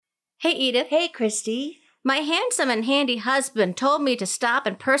Hey, Edith. Hey, Christy. My handsome and handy husband told me to stop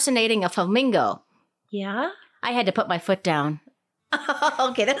impersonating a flamingo. Yeah? I had to put my foot down.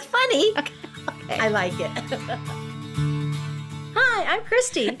 Okay, that's funny. Okay. I like it. Hi, I'm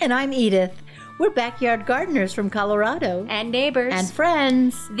Christy. And I'm Edith. We're backyard gardeners from Colorado. And neighbors. And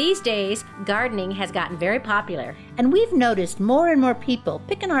friends. These days, gardening has gotten very popular. And we've noticed more and more people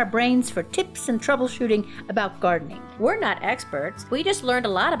picking our brains for tips and troubleshooting about gardening. We're not experts. We just learned a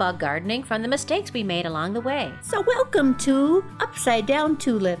lot about gardening from the mistakes we made along the way. So welcome to Upside Down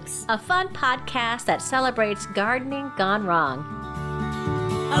Tulips, A fun podcast that celebrates gardening gone wrong.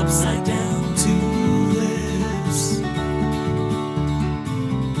 Upside Down Tulips.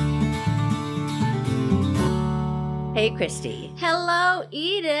 Hey, Christy. Hello,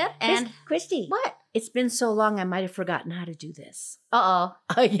 Edith. And Christy. what? It's been so long I might have forgotten how to do this. Uh-oh.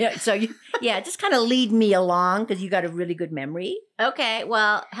 Just kind of lead me along because you got a really good memory. Okay,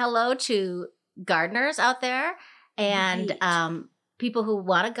 well, hello to gardeners out there and Right. People who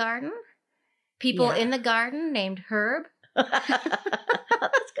want to garden, people Yeah. in the garden named Herb,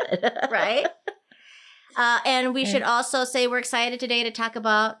 That's good. right? And we should also say we're excited today to talk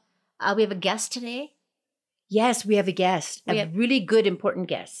about, we have a guest today, Yes, we have a guest. We A have- really good, important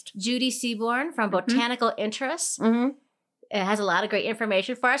guest. Judy Seaborn from Mhm. Botanical Interests. Mm-hmm. It has a lot of great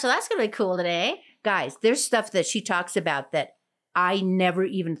information for us, so that's going to be cool today. Guys, there's stuff that she talks about that I never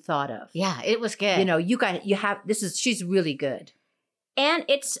even thought of. Yeah, it was good. You know, she's really good. And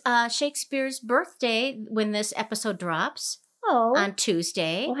it's Shakespeare's birthday when this episode drops Oh. on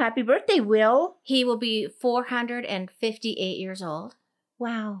Tuesday. Well, happy birthday, Will. He will be 458 years old.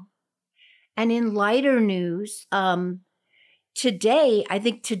 Wow. And in lighter news, I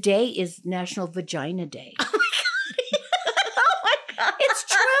think today is National Vagina Day. Oh my God. It's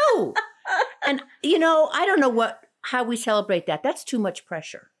true. And, I don't know how we celebrate that. That's too much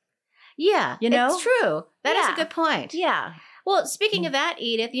pressure. Yeah, You know? it's true. That is Yeah. a good point. Yeah. Well, speaking of that,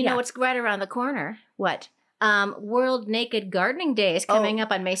 Edith, you know Yeah. what's right around the corner? What? World Naked Gardening Day is coming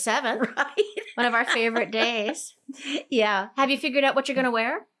up on May 7th. Right. One of our favorite days. Yeah. Have you figured out what you're going to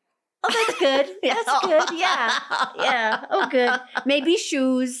wear? Oh, that's good. That's good. Yeah. Yeah. Oh, good. Maybe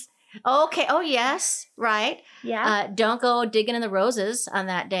shoes. Okay. Oh, yes. Right. Yeah. Don't go digging in the roses on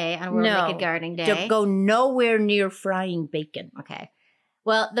that day, on World No. Naked Gardening Day. Don't go nowhere near frying bacon. Okay.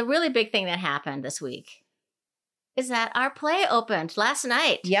 Well, the really big thing that happened this week is that our play opened last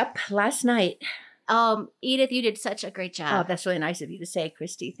night. Yep. Last night. Edith, you did such a great Oh, job. that's really nice of you to say,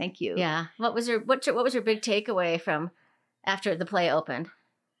 Christy. Thank you. Yeah. What was your big takeaway from after the play opened?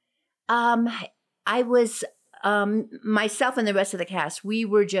 I was, myself and the rest of the cast, we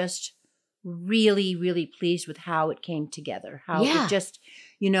were just really, really pleased with how it came together. How Yeah. it just,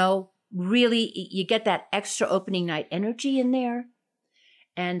 really, you get that extra opening night energy in there.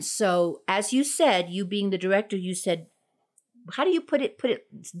 And so, as you said, you being the director, you said, how do you put it,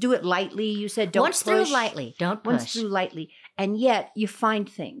 do it lightly. You said, don't Once push. through lightly, don't Once push. through lightly. And yet you find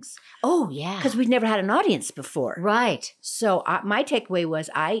things Oh, yeah. because we'd never had an audience before. Right. So my takeaway was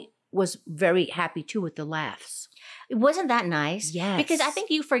I was very happy too with the laughs. Wasn't that nice? Yes. Because I think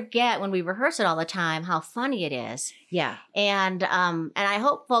you forget when we rehearse it all the time how funny it is. Yeah. And I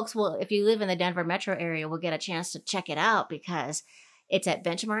hope folks will, if you live in the Denver metro area, will get a chance to check it out because it's at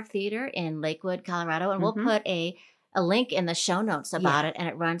Benchmark Theater in Lakewood, Colorado, and Mhm. we'll put a link in the show notes about Yeah. it, and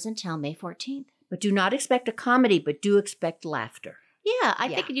it runs until May 14th. But do not expect a comedy, but do expect laughter. Yeah,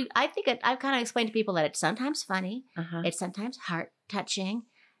 Yeah. I've kind of explained to people that it's sometimes funny, Uh-huh. it's sometimes heart touching,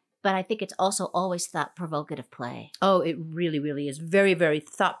 but I think it's also always thought provocative play. Oh, it really, really is very, very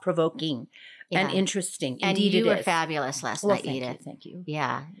thought-provoking and Yeah. interesting. And Indeed, you it were is. fabulous last Well, night, thank Edith. you. Thank you.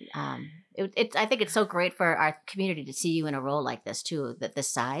 Yeah. I think it's so great for our community to see you in a role like this too, this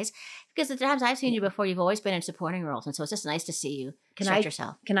size. Because the times I've seen you before, you've always been in supporting roles, and so it's just nice to see you stretch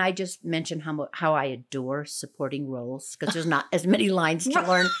yourself. Can I just mention how I adore supporting roles? Because there's not as many lines to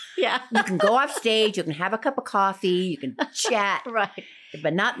learn. Yeah. You can go off stage, you can have a cup of coffee, you can chat, Right.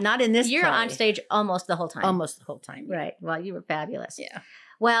 but not in this You're play. on stage almost the whole time. Almost the whole time. Right. Well, you were fabulous. Yeah.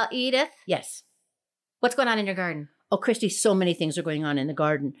 Well, Edith, Yes. what's going on in your garden? Oh, Christy, so many things are going on in the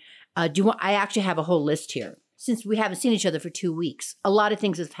garden. I actually have a whole list here. Since we haven't seen each other for 2 weeks, a lot of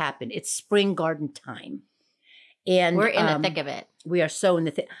things have happened. It's spring garden time. And We're in the thick of it. we are so in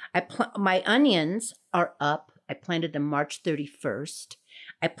the thick. My onions are up. I planted them March 31st.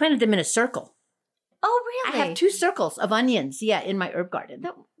 I planted them in a circle. Oh, really? I have 2 circles of onions, in my herb garden.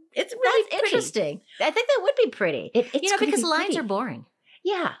 It's really That's pretty. interesting. I think that would be pretty. It's because gonna be lines pretty. are boring.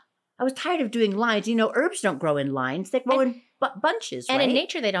 Yeah. I was tired of doing lines. Herbs don't grow in lines. They grow in bunches, And right? in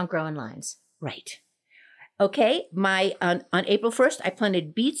nature, they don't grow in lines. Right. Okay, on April 1st, I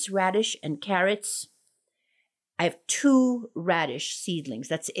planted beets, radish, and carrots. I have 2 radish seedlings.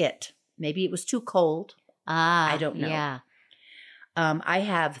 That's it. Maybe it was too cold. I don't know. Yeah. I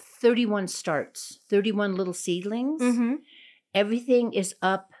have 31 starts, 31 little seedlings. Mm-hmm. Everything is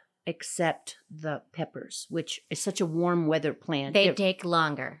up except the peppers, which is such a warm weather plant. They take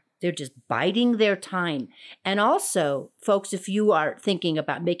longer. They're just biding their time. And also, folks, if you are thinking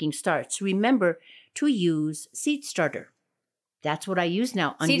about making starts, remember to use Seed Starter. That's what I use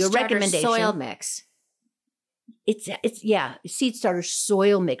now on Seed your starter recommendation. soil mix. It's Seed Starter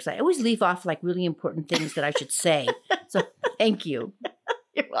soil mix. I always leave off like really important things that I should say. So thank you.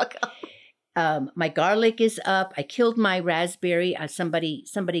 You're welcome. My garlic is up. I killed my raspberry.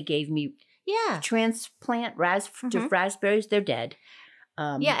 Somebody gave me Yeah. transplant raspberries. They're dead.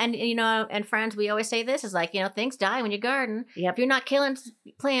 Yeah, and and friends, we always say this is like, things die when you garden. Yep. If you're not killing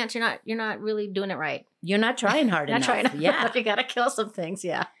plants, you're not really doing it right. You're not trying hard Not enough. trying. Yeah. You gotta kill some things.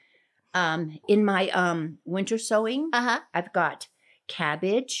 Yeah. In my winter sowing, Uh-huh. I've got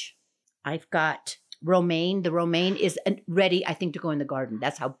cabbage. I've got romaine. The romaine is ready, I think, to go in the garden.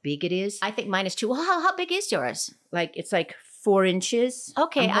 That's how big it is. I think mine is too. Well, how big is yours? It's like 4 inches.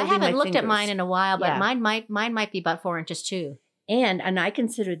 Okay, I'm I holding haven't my looked at fingers. mine in a while, but Yeah. mine might be about 4 inches too. And I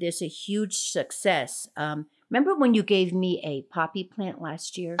consider this a huge success. Remember when you gave me a poppy plant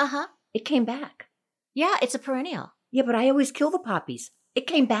last year? Uh-huh. It came back. Yeah, it's a perennial. Yeah, but I always kill the poppies. It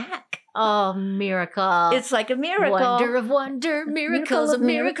came back. Oh, miracle. It's like a miracle. Wonder of wonder, miracles of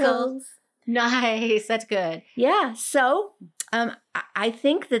miracles. Nice. That's good. Yeah. So I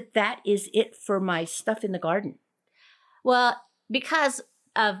think that is it for my stuff in the garden. Well, because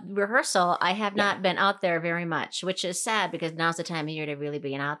of rehearsal, I have not been out there very much, which is sad because now's the time of year to really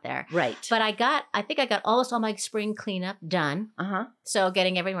be out there. Right. But I think I got almost all my spring cleanup done. Uh-huh. So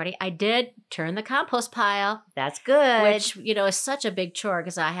getting everything ready. I did turn the compost pile, That's good. which, is such a big chore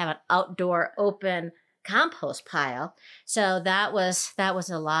because I have an outdoor open compost pile. So that was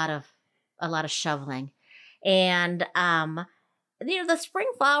a lot of shoveling. And the spring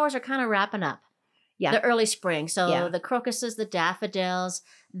flowers are kind of wrapping up. Yeah. The early spring. So Yeah. the crocuses, the daffodils,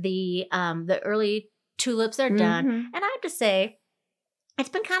 the early tulips, they're done. Mhm. And I have to say, it's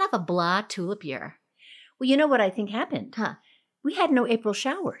been kind of a blah tulip year. Well, you know what I think happened? Huh. We had no April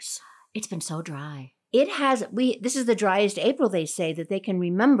showers. It's been so dry. This is the driest April, they say, that they can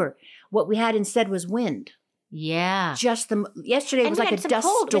remember. What we had instead was wind. Yeah. Yesterday was we like a had dust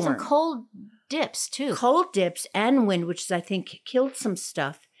we had storm. some cold dips too. Cold dips and wind, which I think killed some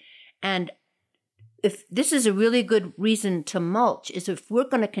stuff. And if this is a really good reason to mulch, is if we're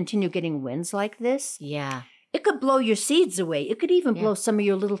going to continue getting winds like this, Yeah. it could blow your seeds away. It could even Yeah. blow some of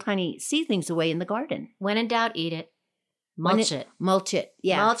your little tiny seedlings away in the garden. When in doubt, eat it. Mulch it. Mulch it.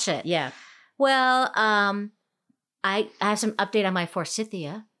 Yeah. Mulch it. Yeah. Well, I have some update on my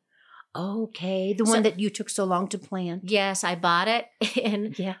forsythia. Okay. The one that you took so long to plant. Yes, I bought it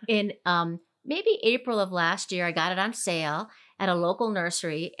in Yeah. maybe April of last year. I got it on sale at a local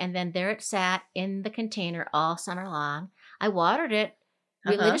nursery, and then there it sat in the container all summer long. I watered it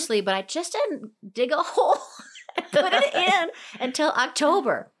religiously, but I just didn't dig a hole and put it in until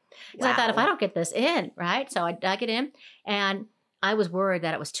October. Because I thought, if I don't get this in, right? So I dug it in, and I was worried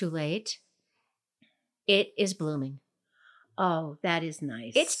that it was too late. It is blooming. Oh, that is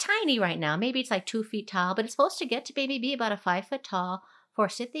nice. It's tiny right now. Maybe it's like 2 feet tall, but it's supposed to get to maybe be about a 5 foot tall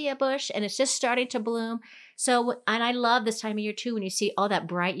forsythia bush, and it's just starting to bloom. So, and I love this time of year too, when you see all that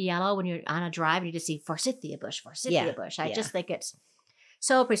bright yellow when you're on a drive and you just see forsythia bush. I just think it's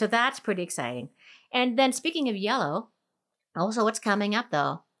so pretty. So that's pretty exciting. And then speaking of yellow, also what's coming up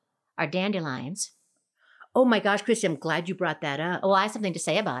though are dandelions. Oh my gosh, Christy, I'm glad you brought that up. Oh, I have something to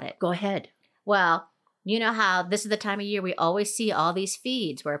say about it. Go ahead. Well, you know how this is the time of year we always see all these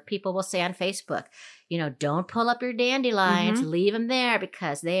feeds where people will say on Facebook, don't pull up your dandelions, leave them there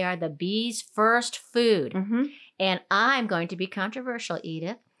because they are the bees' first food. Mm-hmm. And I'm going to be controversial,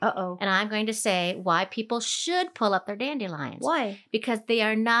 Edith. Uh-oh. And I'm going to say why people should pull up their dandelions. Why? Because they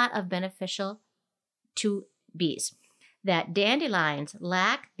are not of beneficial to bees. That dandelions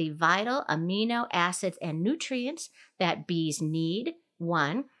lack the vital amino acids and nutrients that bees need,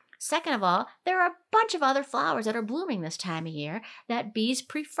 one. Second of all, there are a bunch of other flowers that are blooming this time of year that bees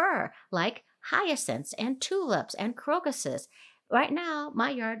prefer, like hyacinths and tulips and crocuses. Right now,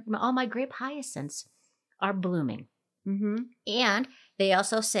 my yard, all my grape hyacinths are blooming. Mm-hmm. And they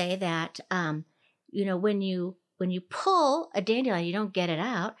also say that, when you pull a dandelion, you don't get it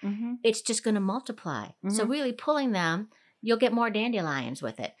out. Mm-hmm. It's just going to multiply. So Mhm. really pulling them, you'll get more dandelions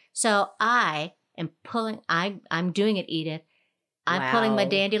with it. So I am pulling. I'm doing it, Edith, I'm pulling my Wow.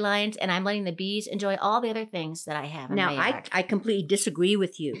 dandelions, and I'm letting the bees enjoy all the other things that I have in Now, my yard. I completely disagree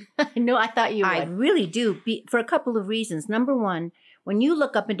with you. No, I thought you I would. really do, for a couple of reasons. Number one, when you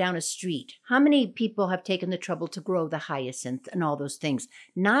look up and down a street, how many people have taken the trouble to grow the hyacinth and all those things?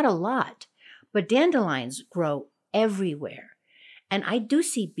 Not a lot. But dandelions grow everywhere. And I do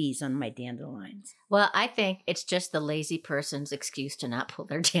see bees on my dandelions. Well, I think it's just the lazy person's excuse to not pull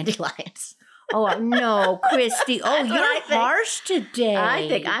their dandelions. Oh, no, Christy. Oh, That's what I you're think. harsh today. I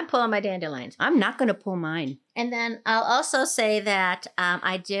think I'm pulling my dandelions. I'm not going to pull mine. And then I'll also say that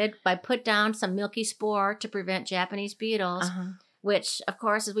I put down some milky spore to prevent Japanese beetles, which, of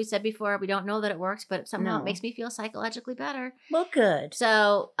course, as we said before, we don't know that it works, but somehow No. it makes me feel psychologically better. Well, good.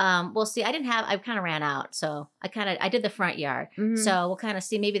 So we'll see. I kind of ran out, so I did the front yard. Mhm. So we'll kind of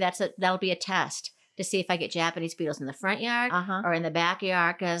see. Maybe that'll be a test to see if I get Japanese beetles in the front yard or in the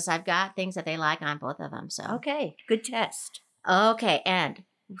backyard, because I've got things that they like on both of them. So Okay, good test. okay, and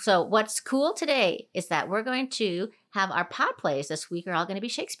so what's cool today is that we're going to have our pod plays this week are all going to be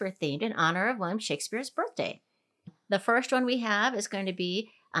Shakespeare themed in honor of William Shakespeare's birthday. The first one we have is going to be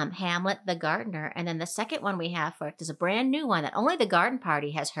Hamlet the Gardener, and then the second one we have for it is a brand new one that only the Garden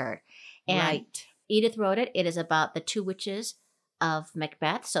Party has heard. And Right. Edith wrote it. It is about the two witches of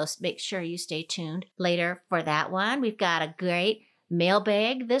Macbeth, so make sure you stay tuned later for that one. We've got a great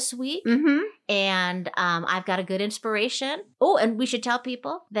mailbag this week. Mm-hmm. And I've got a good inspiration. Oh, and we should tell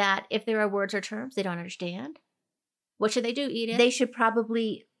people that if there are words or terms they don't understand, what should they do, Edith? They should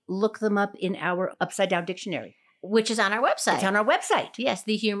probably look them up in our Upside Down Dictionary. Which is on our website. It's on our website. Yes,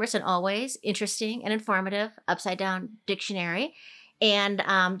 the humorous and always interesting and informative Upside Down Dictionary. And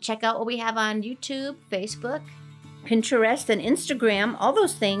check out what we have on YouTube, Facebook. Pinterest and Instagram, all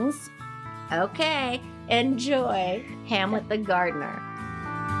those things. Okay, enjoy Hamlet the Gardener.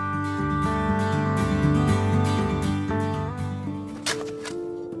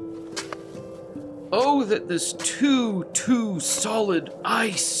 Oh, that this too solid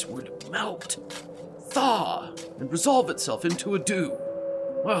ice would melt, thaw, and resolve itself into a dew.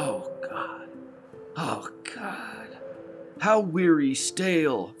 Oh, God. Oh, God. How weary,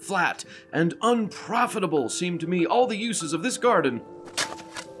 stale, flat, and unprofitable seem to me all the uses of this garden.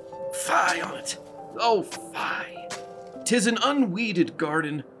 Fie on it. Oh, fie. 'Tis an unweeded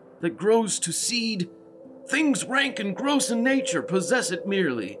garden that grows to seed. Things rank and gross in nature possess it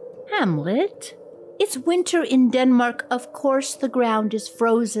merely. Hamlet, it's winter in Denmark. Of course the ground is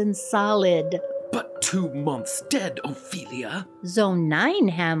frozen solid. But 2 months dead, Ophelia. Zone 9,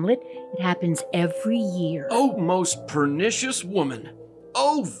 Hamlet. It happens every year. Oh, most pernicious woman!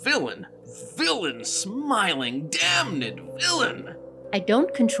 Oh, villain! Villain, smiling, damned villain! I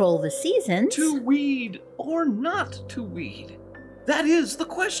don't control the seasons. To weed or not to weed? That is the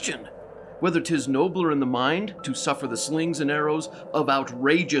question. Whether 'tis nobler in the mind to suffer the slings and arrows of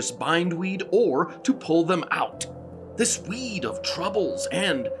outrageous bindweed or to pull them out. This weed of troubles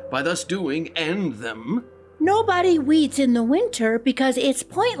and, by thus doing, end them. Nobody weeds in the winter because it's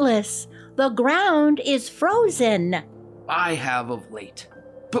pointless. The ground is frozen. I have of late,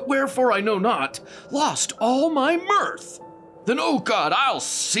 but wherefore I know not, lost all my mirth. Then, oh God, I'll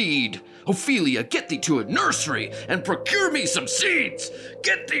seed. Ophelia, get thee to a nursery and procure me some seeds.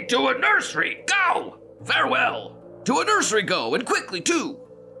 Get thee to a nursery, go! Farewell. To a nursery go, and quickly too.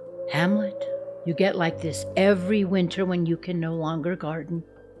 Hamlet, you get like this every winter when you can no longer garden.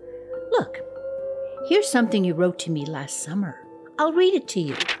 Look, here's something you wrote to me last summer. I'll read it to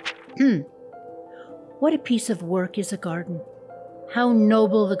you. What a piece of work is a garden. How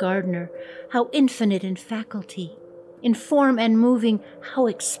noble the gardener, how infinite in faculty. In form and moving, how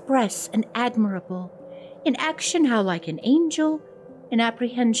express and admirable. In action, how like an angel. In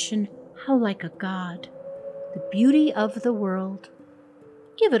apprehension, how like a god. The beauty of the world.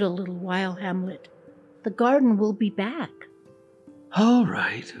 Give it a little while, Hamlet. The garden will be back. All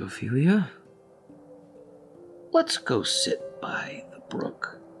right, Ophelia. Let's go sit by the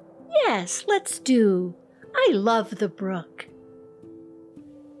brook. Yes, let's do. I love the brook.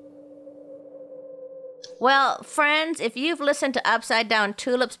 Well, friends, if you've listened to Upside Down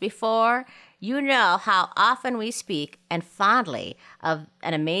Tulips before, you know how often we speak and fondly of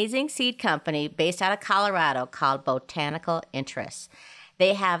an amazing seed company based out of Colorado called Botanical Interests.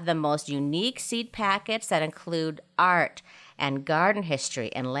 They have the most unique seed packets that include art and garden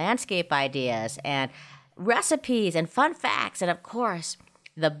history and landscape ideas and recipes and fun facts and, of course,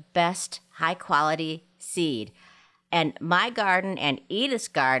 the best high-quality seed. And my garden and Edith's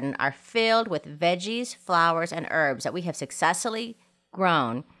garden are filled with veggies, flowers, and herbs that we have successfully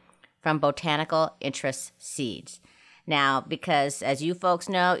grown from Botanical Interest seeds. Now, because as you folks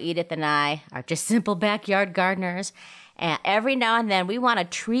know, Edith and I are just simple backyard gardeners, And every now and then, we want to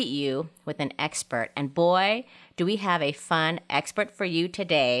treat you with an expert. And boy, do we have a fun expert for you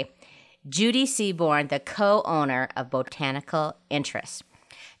today. Judy Seaborn, the co-owner of Botanical Interests.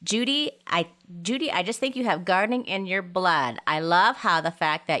 Judy, I just think you have gardening in your blood. I love how the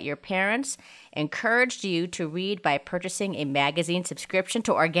fact that your parents encouraged you to read by purchasing a magazine subscription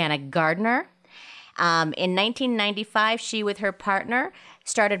to Organic Gardener. In 1995, she, with her partner,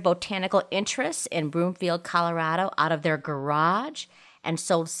 started Botanical Interests in Broomfield, Colorado, out of their garage and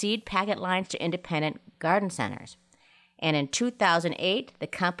sold seed packet lines to independent garden centers. And in 2008, the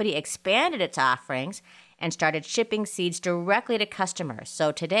company expanded its offerings and started shipping seeds directly to customers.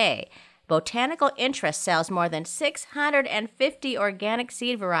 So today, Botanical Interest sells more than 650 organic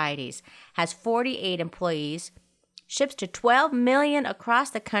seed varieties, has 48 employees, ships to 12 million across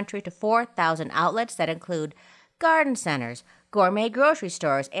the country to 4,000 outlets that include garden centers, gourmet grocery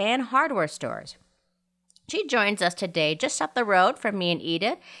stores, and hardware stores. She joins us today just up the road from me and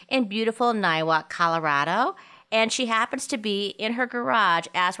Edith in beautiful Niwot, Colorado. And she happens to be in her garage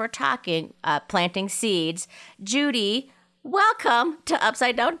as we're talking, planting seeds. Judy, welcome to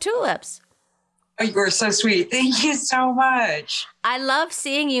Upside Down Tulips. Oh, you are so sweet. Thank you so much. I love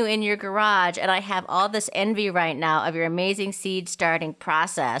seeing you in your garage, and I have all this envy right now of your amazing seed starting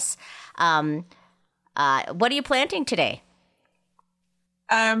process. What are you planting today?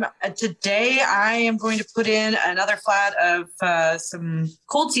 Today I am going to put in another flat of some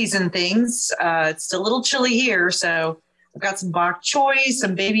cold season things. It's a little chilly here, so I've got some bok choy,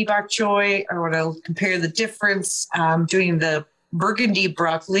 some baby bok choy. I want to compare the difference. Doing the burgundy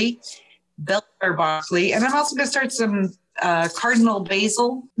broccoli, bell pepper broccoli, and I'm also going to start some cardinal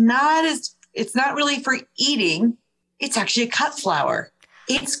basil. It's not really for eating. It's actually a cut flower.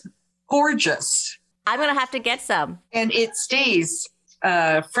 It's gorgeous. I'm going to have to get some. And it stays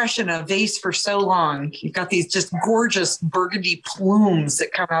fresh in a vase for so long. You've got these just gorgeous burgundy plumes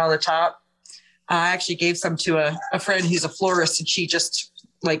that come out of the top. I actually gave some to a friend who's a florist, and she just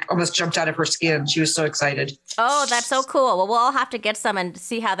almost jumped out of her skin. She was so excited. Oh, that's so cool. Well, we'll all have to get some and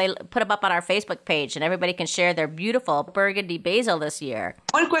see how they put them up on our Facebook page, and everybody can share their beautiful burgundy basil this year.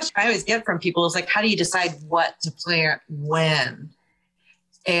 One question I always get from people is how do you decide what to plant when?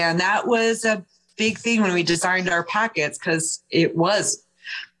 And that was a big thing when we designed our packets, because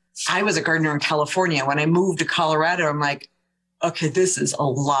I was a gardener in California. When I moved to Colorado, I'm like, okay, this is a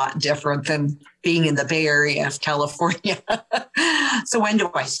lot different than being in the Bay Area of California. So when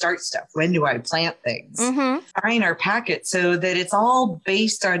do I start stuff? When do I plant things? Design our packet so that it's all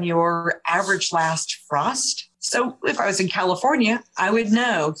based on your average last frost. So if I was in California, I would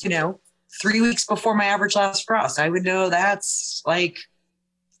know, 3 weeks before my average last frost, I would know that's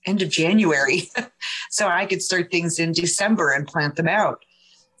end of January. So I could start things in December and plant them out.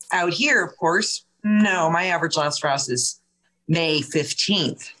 Out here, of course, no, my average last frost is May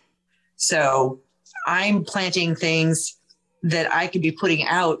 15th. So I'm planting things that I could be putting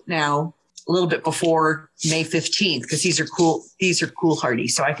out now a little bit before May 15th, because these are cool hardy,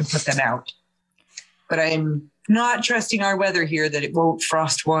 so I can put them out. But I'm not trusting our weather here that it won't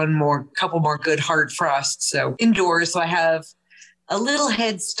frost couple more good hard frosts. So indoors, so I have a little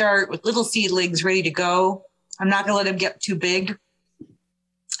head start with little seedlings ready to go. I'm not going to let them get too big.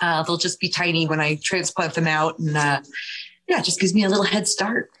 They'll just be tiny when I transplant them out. And it just gives me a little head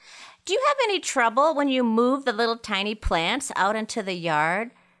start. Do you have any trouble when you move the little tiny plants out into the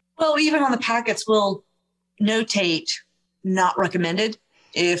yard? Well, even on the packets, we'll notate not recommended.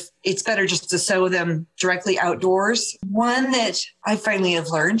 If it's better just to sow them directly outdoors. One that I finally have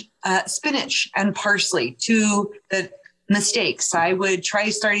learned, spinach and parsley, two that mistakes. I would try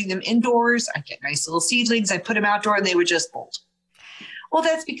starting them indoors. I get nice little seedlings. I put them outdoor and they would just bolt. Well,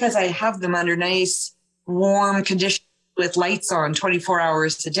 that's because I have them under nice, warm conditions with lights on 24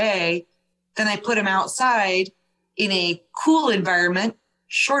 hours a day. Then I put them outside in a cool environment,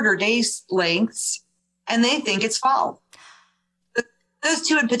 shorter day lengths, and they think it's fall. Those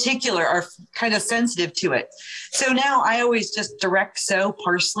two in particular are kind of sensitive to it. So now I always just direct sow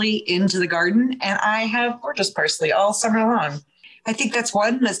parsley into the garden, and I have gorgeous parsley all summer long. I think that's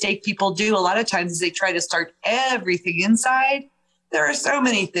one mistake people do a lot of times is they try to start everything inside. There are so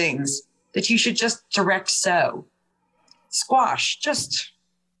many things that you should just direct sow. Squash, just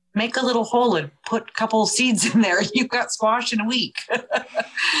make a little hole and put a couple seeds in there, and you've got squash in a week.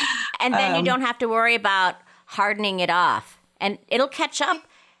 And then you don't have to worry about hardening it off. And it'll catch up.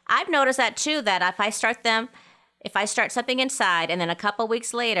 I've noticed that too, that if I start something inside and then a couple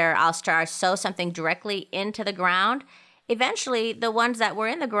weeks later, I'll sow something directly into the ground. Eventually, the ones that were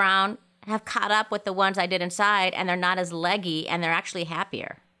in the ground have caught up with the ones I did inside, and they're not as leggy, and they're actually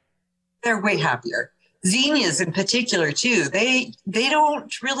happier. They're way happier. zinnias in particular too. They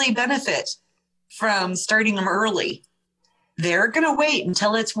don't really benefit from starting them early. They're going to wait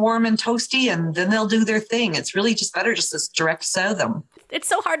until it's warm and toasty, and then they'll do their thing. It's really just better just to direct sow them. It's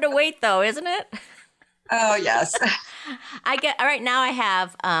so hard to wait, though, isn't it? Oh, yes. Right now I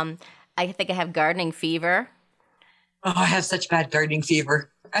have, I think I have gardening fever. Oh, I have such bad gardening fever.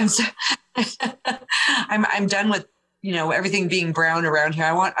 I'm done with, everything being brown around here.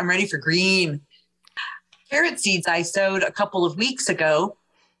 I'm ready for green. Carrot seeds I sowed a couple of weeks ago.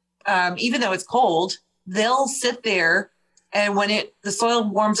 Even though it's cold, they'll sit there, and when the soil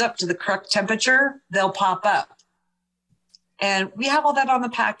warms up to the correct temperature, they'll pop up. And we have all that on the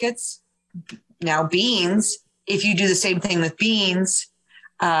packets. Now beans, if you do the same thing with beans,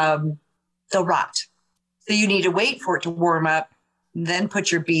 they'll rot. So you need to wait for it to warm up, then put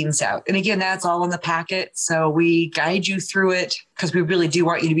your beans out. And again, that's all in the packet. So we guide you through it because we really do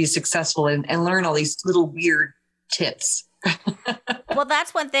want you to be successful and learn all these little weird tips. Well,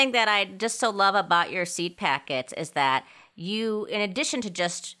 that's one thing that I just so love about your seed packets is that you, in addition to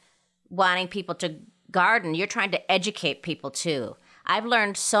just wanting people to garden, you're trying to educate people too. I've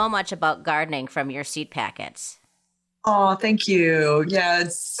learned so much about gardening from your seed packets. Oh, thank you. Yeah,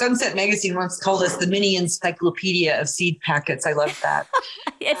 Sunset Magazine once called us the mini encyclopedia of seed packets. I love that.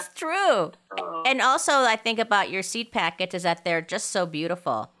 It's true. And also, I think about your seed packets is that they're just so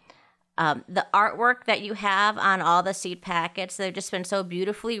beautiful. The artwork that you have on all the seed packets, they've just been so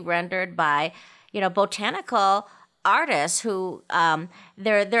beautifully rendered by, botanical artists who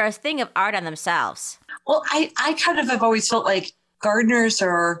they're a thing of art on themselves. Well, I kind of have always felt like gardeners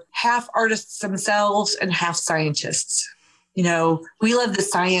are half artists themselves and half scientists. We love the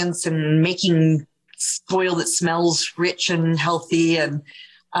science and making soil that smells rich and healthy and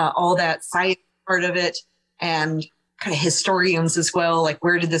all that science part of it, and kind of historians as well, like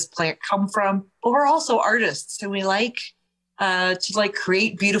where did this plant come from? But we're also artists, and we like to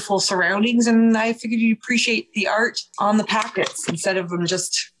create beautiful surroundings. And I figured you'd appreciate the art on the packets instead of them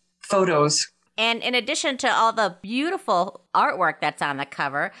just photos. And in addition to all the beautiful artwork that's on the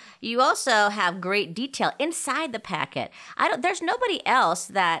cover, you also have great detail inside the packet. There's nobody else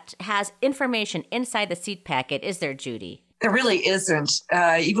that has information inside the seed packet, is there, Judy? There really isn't.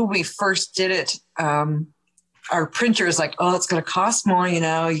 Even when we first did it, our printer is like, oh, it's going to cost more. You're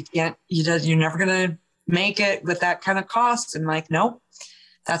never going to make it with that kind of cost. And like, nope,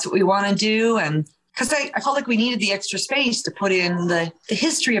 that's what we want to do. And because I felt like we needed the extra space to put in the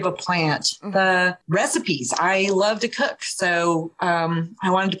history of a plant, the recipes. I love to cook. So I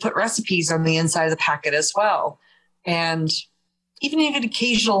wanted to put recipes on the inside of the packet as well. And even an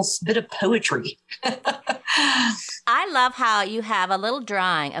occasional bit of poetry. I love how you have a little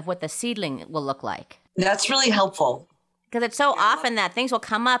drawing of what the seedling will look like. That's really helpful. Because it's so often that things will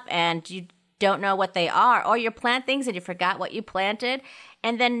come up and you don't know what they are, or you plant things and you forgot what you planted.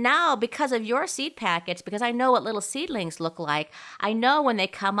 And then now, because of your seed packets, because I know what little seedlings look like, I know when they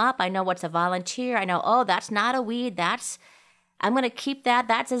come up, I know what's a volunteer. I know, oh, that's not a weed. I'm going to keep that.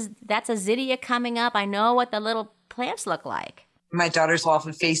 That's a zinnia coming up. I know what the little plants look like. My daughters will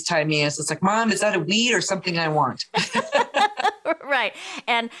often FaceTime me. It's like, Mom, is that a weed or something I want? Right.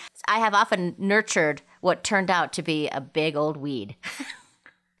 And I have often nurtured what turned out to be a big old weed.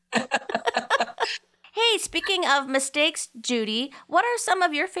 Hey, speaking of mistakes, Judy, what are some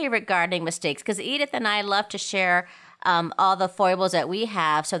of your favorite gardening mistakes? Because Edith and I love to share all the foibles that we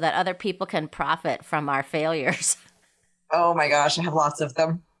have so that other people can profit from our failures. Oh my gosh, I have lots of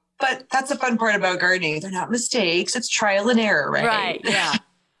them. But that's the fun part about gardening. They're not mistakes. It's trial and error, right? Right, yeah.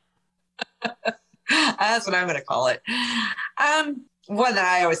 That's what I'm going to call it. One that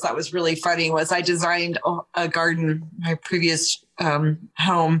I always thought was really funny was I designed a garden, my previous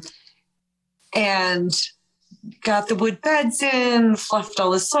home, and got the wood beds in, fluffed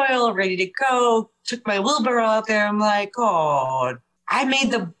all the soil, ready to go, took my wheelbarrow out there. I'm like, oh, I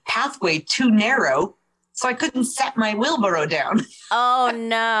made the pathway too narrow, so I couldn't set my wheelbarrow down. Oh,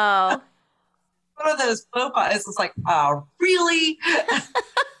 no. One of those faux pas is like, oh, really?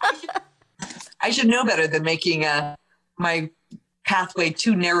 I should know better than making my pathway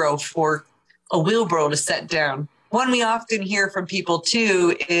too narrow for a wheelbarrow to set down. One we often hear from people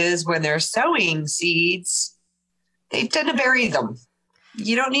too is when they're sowing seeds, they tend to bury them.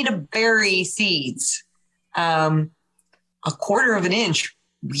 You don't need to bury seeds. A quarter of an inch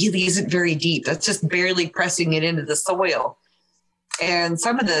really isn't very deep. That's just barely pressing it into the soil. And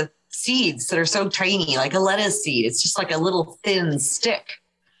some of the seeds that are so tiny, like a lettuce seed, it's just like a little thin stick.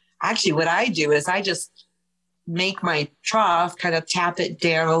 Actually, what I do is I just make my trough, kind of tap it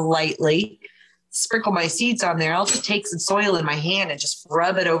down lightly, sprinkle my seeds on there, I'll just take some soil in my hand and just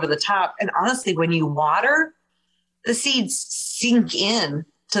rub it over the top. And honestly, when you water, the seeds sink in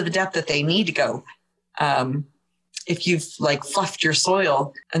to the depth that they need to go. If you've like fluffed your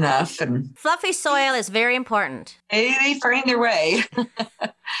soil enough, and Fluffy soil is very important. they find their way.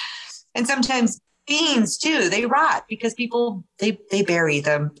 And sometimes beans too, they rot because people, they bury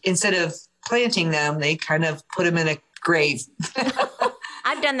them. Instead of planting them, they kind of put them in a grave.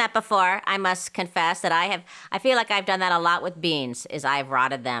 I've done that before. I must confess that I feel like I've done that a lot with beans, is I've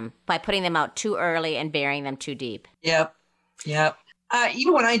rotted them by putting them out too early and burying them too deep. Yep.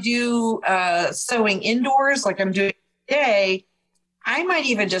 Even when I do sowing indoors, like I'm doing today, I might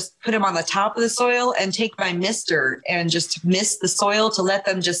even just put them on the top of the soil and take my mister and just mist the soil to let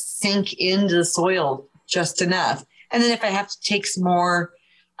them just sink into the soil just enough. And then if I have to take some more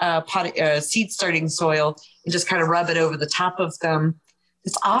seed starting soil and just kind of rub it over the top of them,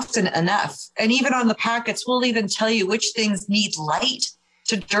 it's often enough. And even on the packets, we'll even tell you which things need light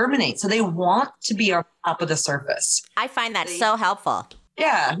to germinate. So they want to be on top of the surface. I find that so helpful.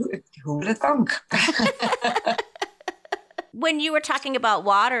 Yeah. Who would have thunk? When you were talking about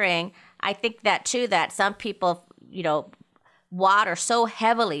watering, I think that too, that some people, water so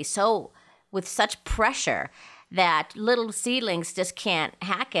heavily, so with such pressure that little seedlings just can't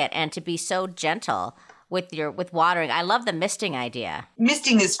hack it, and to be so gentle with watering. I love the misting idea.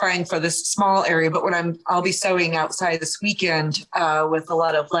 Misting is fine for this small area, but when I'll be sowing outside this weekend with a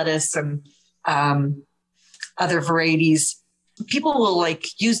lot of lettuce and other varieties, people will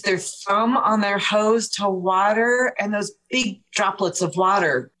like use their thumb on their hose to water, and those big droplets of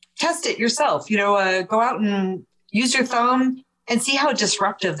water. Test it yourself. Go out and use your thumb and see how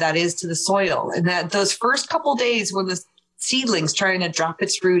disruptive that is to the soil. And that those first couple days when the seedling's trying to drop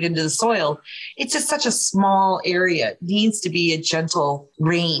its root into the soil, it's just such a small area. It needs to be a gentle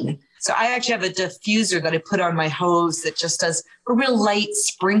rain. So I actually have a diffuser that I put on my hose that just does a real light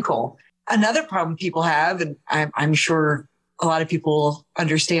sprinkle. Another problem people have, and I'm sure a lot of people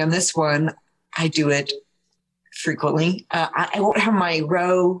understand this one, I do it frequently. I won't have my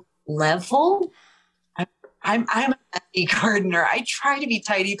row level. I'm a messy gardener. I try to be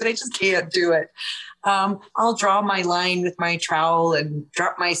tidy, but I just can't do it. I'll draw my line with my trowel and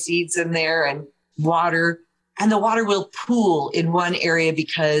drop my seeds in there and water. And the water will pool in one area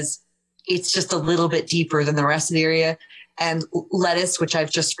because it's just a little bit deeper than the rest of the area. And lettuce, which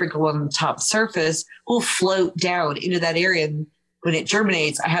I've just sprinkled on the top surface, will float down into that area. And when it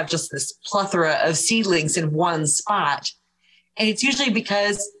germinates, I have just this plethora of seedlings in one spot. And it's usually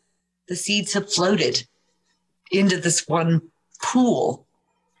because the seeds have floated into this one pool.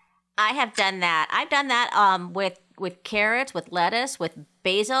 I have done that. I've done that with carrots, with lettuce, with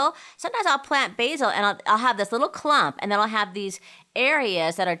basil. Sometimes I'll plant basil and I'll have this little clump, and then I'll have these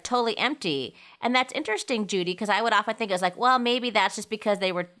areas that are totally empty. And that's interesting, Judy, because I would often think it was like, well, maybe that's just because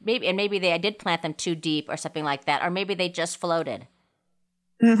I did plant them too deep or something like that, or maybe they just floated.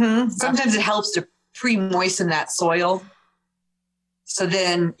 Mm-hmm. Sometimes it helps to pre-moisten that soil. So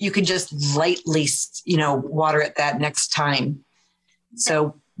then you can just lightly, water it that next time.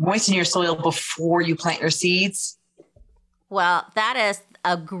 So moisten your soil before you plant your seeds. Well, that is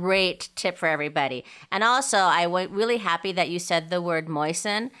a great tip for everybody. And also, I was really happy that you said the word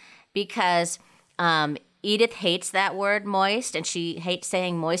moisten, because Edith hates that word moist, and she hates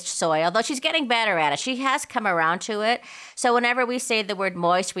saying moist soil, though she's getting better at it. She has come around to it. So whenever we say the word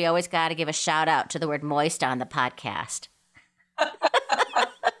moist, we always got to give a shout out to the word moist on the podcast.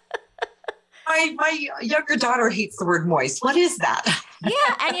 My younger daughter hates the word moist. What is that?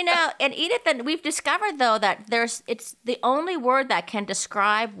 Yeah, and Edith, and we've discovered though that it's the only word that can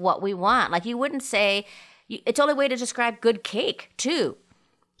describe what we want. Like you wouldn't say, it's the only way to describe good cake too.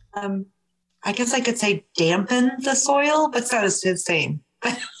 I guess I could say dampen the soil, but it's not the same.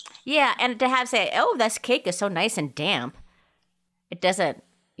 Yeah, and to say, oh, this cake is so nice and damp. It doesn't.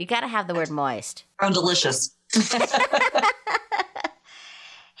 You got to have the word moist. Sound delicious.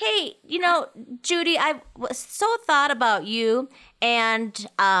 Hey, Judy, I so thought about you and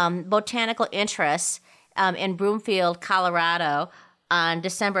botanical interests in Broomfield, Colorado on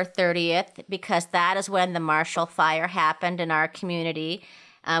December 30th, because that is when the Marshall Fire happened in our community.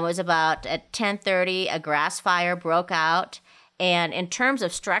 It was about at 10:30, a grass fire broke out. And in terms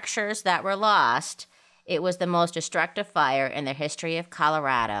of structures that were lost, it was the most destructive fire in the history of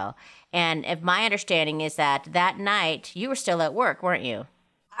Colorado. And if my understanding is that night, you were still at work, weren't you?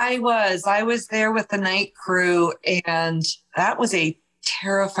 I was there with the night crew, and that was a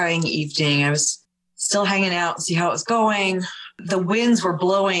terrifying evening. I was still hanging out to see how it was going. The winds were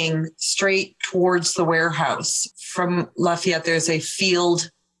blowing straight towards the warehouse. From Lafayette, there's a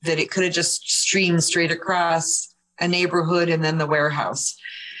field that it could have just streamed straight across a neighborhood and then the warehouse,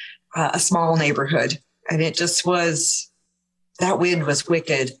 a small neighborhood. And it just was, that wind was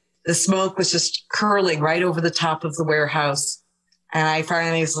wicked. The smoke was just curling right over the top of the warehouse. And I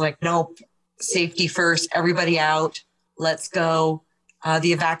finally was like, nope, safety first, everybody out, let's go.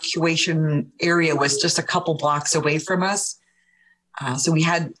 The evacuation area was just a couple blocks away from us. So we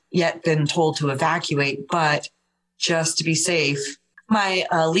hadn't yet been told to evacuate, but just to be safe, my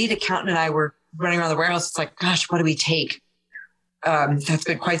lead accountant and I were running around the warehouse. It's like, gosh, what do we take? That's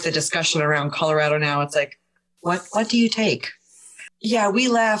been quite the discussion around Colorado now. It's like, what do you take? Yeah, we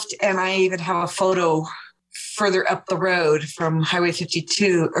left, and I even have a photo further up the road from Highway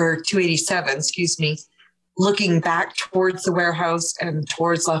 52 or 287, excuse me, looking back towards the warehouse and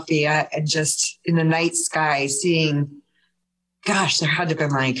towards Lafayette, and just in the night sky seeing, gosh, there had to have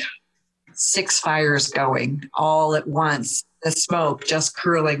been like 6 fires going all at once. The smoke just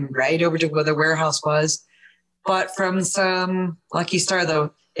curling right over to where the warehouse was. But from some lucky star,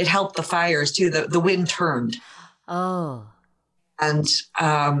 though, it helped the fires too. The wind turned. Oh. And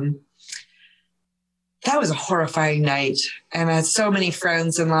that was a horrifying night. And I had so many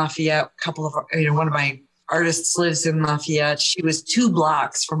friends in Lafayette. One of my artists lives in Lafayette. She was 2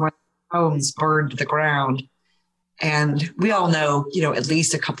 blocks from where homes burned to the ground. And we all know, at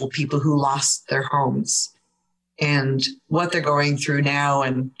least a couple of people who lost their homes and what they're going through now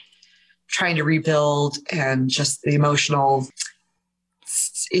and trying to rebuild, and just the emotional.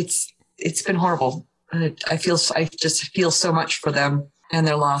 It's been horrible. I just feel so much for them and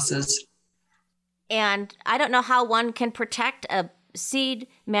their losses. And I don't know how one can protect a seed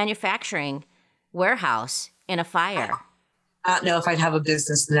manufacturing warehouse in a fire. I don't know if I'd have a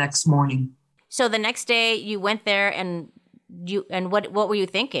business the next morning. So the next day you went there, and what were you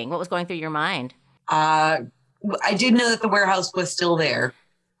thinking? What was going through your mind? I did know that the warehouse was still there.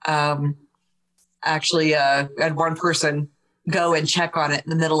 Actually, I had one person go and check on it in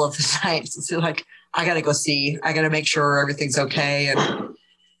the middle of the night. So like, I got to go see. I got to make sure everything's okay. And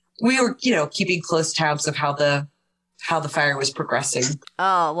we were, keeping close tabs of how the fire was progressing.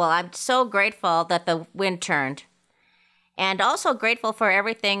 Oh, well, I'm so grateful that the wind turned. And also grateful for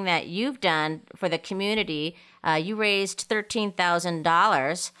everything that you've done for the community. You raised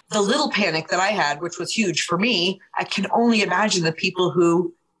 $13,000. The little panic that I had, which was huge for me, I can only imagine the people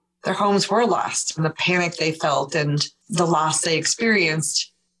who their homes were lost and the panic they felt and the loss they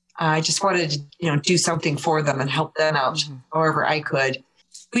experienced. I just wanted to, do something for them and help them out however I could.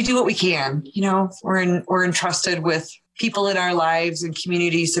 We do what we can. We're entrusted with people in our lives and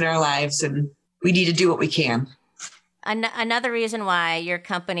communities in our lives, and we need to do what we can. Another reason why your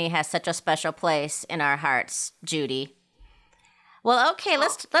company has such a special place in our hearts, Judy. Well, okay,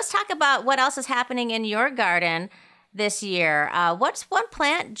 let's talk about what else is happening in your garden this year. What's one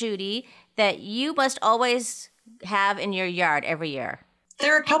plant, Judy, that you must always have in your yard every year?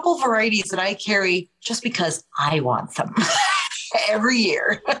 There are a couple varieties that I carry just because I want them every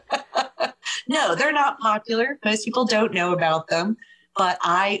year. No, they're not popular. Most people don't know about them, but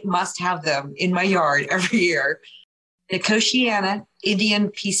I must have them in my yard every year. Nicotiana Indian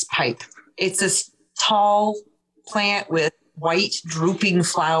Peace Pipe. It's this tall plant with white drooping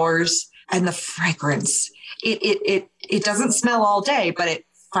flowers, and the fragrance. It doesn't smell all day, but at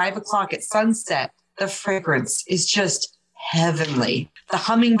 5 o'clock at sunset, the fragrance is just heavenly. The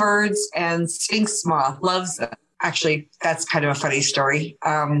hummingbirds and sphinx moth loves them. Actually, that's kind of a funny story.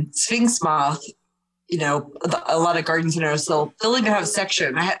 Sphinx moth, a lot of garden centers, they'll even have a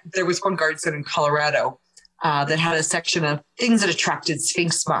section. There was one garden center in Colorado that had a section of things that attracted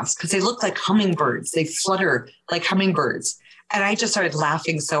sphinx moths because they look like hummingbirds. They flutter like hummingbirds. And I just started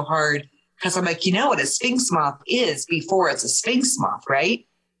laughing so hard because I'm like, what a sphinx moth is before it's a sphinx moth, right?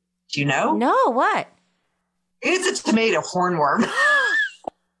 Do you know? No, what? It's a tomato hornworm.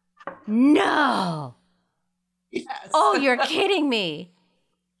 No. Yes. Oh, you're kidding me.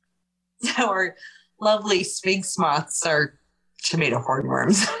 So our lovely sphinx moths are tomato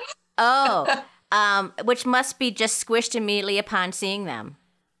hornworms. Oh, which must be just squished immediately upon seeing them.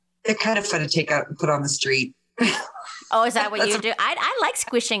 They're kind of fun to take out and put on the street. Oh, is that what you do? I like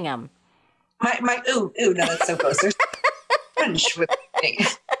squishing them. No, that's so gross. There's punch with me.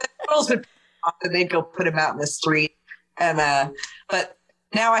 Girls would and they'd go put them out in the street. And but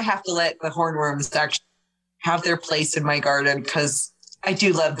now I have to let the hornworms actually have their place in my garden because I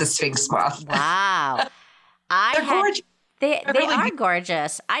do love the sphinx moth. Wow. They're gorgeous. They are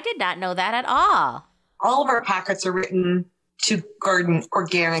gorgeous. I did not know that at all. All of our packets are written to garden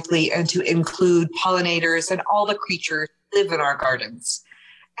organically and to include pollinators and all the creatures that live in our gardens.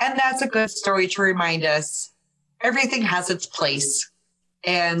 And that's a good story to remind us everything has its place.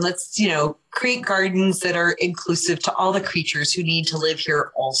 and let's, create gardens that are inclusive to all the creatures who need to live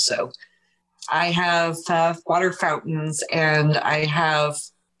here also. I have water fountains, and I have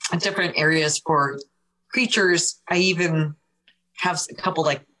different areas for creatures. I even have a couple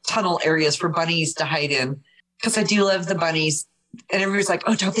like tunnel areas for bunnies to hide in, because I do love the bunnies. And everybody's like,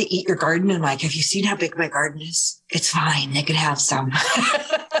 oh, don't they eat your garden? And I'm like, have you seen how big my garden is? It's fine. They can have some.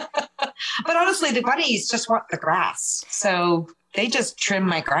 But honestly, the bunnies just want the grass. So they just trim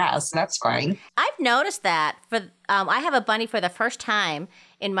my grass. That's fine. I've noticed that. I have a bunny for the first time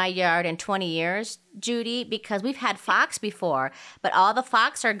in my yard in 20 years, Judy, because we've had fox before, but all the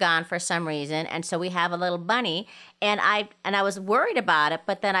fox are gone for some reason, and so we have a little bunny. And I was worried about it,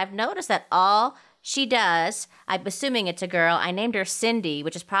 but then I've noticed that all she does, I'm assuming it's a girl, I named her Cindy,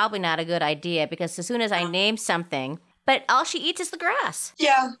 which is probably not a good idea, because as soon as I name something, but all she eats is the grass.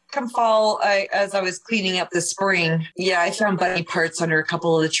 Yeah, come fall, as I was cleaning up this spring, I found bunny parts under a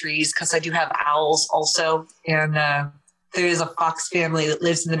couple of the trees, because I do have owls also. And there is a fox family that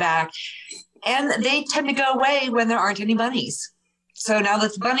lives in the back. And they tend to go away when there aren't any bunnies. So now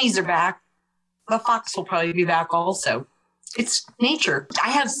that the bunnies are back, the fox will probably be back also. It's nature. I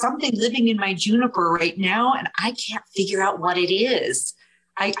have something living in my juniper right now, and I can't figure out what it is.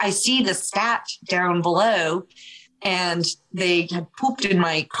 I see the stat down below, and they had pooped in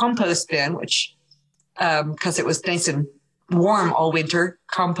my compost bin, which, because it was nice and warm all winter,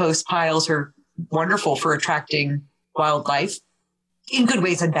 compost piles are wonderful for attracting wildlife in good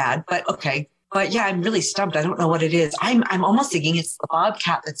ways and bad, but okay. But yeah, I'm really stumped. I don't know what it is. I'm almost thinking it's the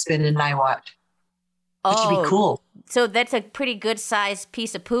bobcat that's been in Niwot. Which would be cool. So that's a pretty good sized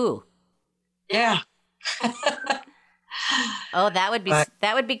piece of poo. Yeah. Oh, that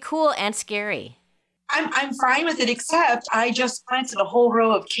would be cool and scary. I'm fine with it, except I just planted a whole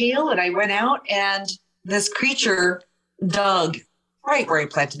row of kale, and I went out and this creature dug right where I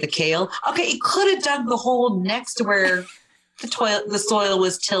planted the kale. Okay, it could have dug the hole next to where the soil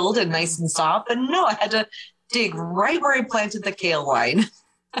was tilled and nice and soft, but no, I had to dig right where I planted the kale line.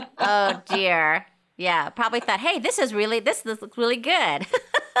 Oh dear. Yeah, probably thought, hey, this looks really good.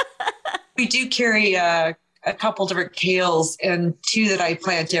 We do carry a couple different kales, and two that I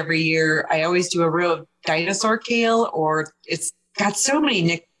plant every year. I always do a row of dinosaur kale, or it's got so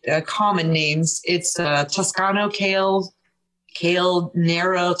many common names. It's Toscano kale, kale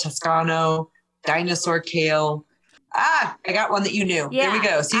Nero Toscano, dinosaur kale. I got one that you knew. Yeah, there we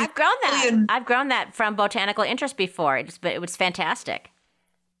go. See, I've grown that. I've grown that from botanical interest before. It was fantastic.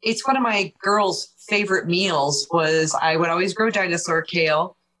 It's one of my girls' favorite meals. I would always grow dinosaur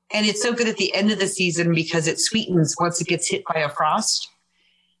kale. And it's so good at the end of the season because it sweetens once it gets hit by a frost.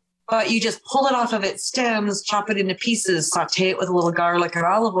 But you just pull it off of its stems, chop it into pieces, saute it with a little garlic and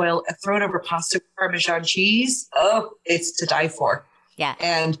olive oil, and throw it over pasta with Parmesan cheese. Oh, it's to die for. Yeah.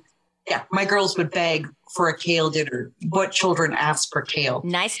 And yeah, my girls would beg for a kale dinner. What children ask for kale?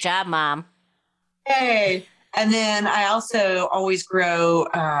 Nice job, Mom. Hey. And then I also always grow,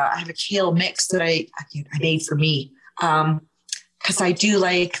 I have a kale mix that I made for me. Because I do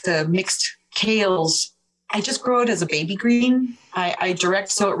like the mixed kales. I just grow it as a baby green. I direct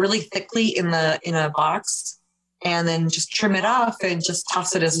sow it really thickly in a box, and then just trim it off and just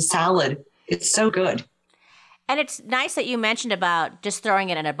toss it as a salad. It's so good. And it's nice that you mentioned about just throwing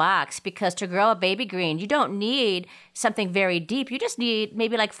it in a box, because to grow a baby green, you don't need something very deep. You just need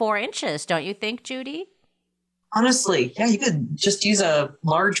maybe like 4 inches, don't you think, Judy? Honestly, yeah, you could just use a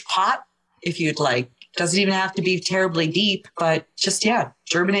large pot if you'd like. Doesn't even have to be terribly deep, but just,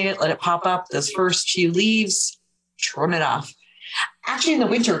 germinate it, let it pop up. Those first few leaves, trim it off. Actually, in the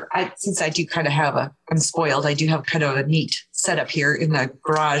winter, since I do kind of I'm spoiled, I do have kind of a neat setup here in the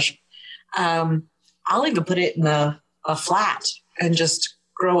garage. I'll even put it in a flat and just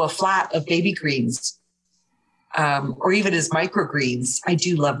grow a flat of baby greens. Or even as microgreens. I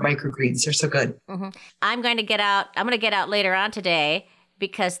do love microgreens. They're so good. Mm-hmm. I'm going to get out later on today,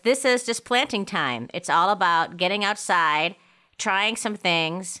 because this is just planting time. It's all about getting outside, trying some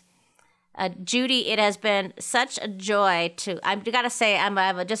things. Judy, it has been such a joy I've got to say, I'm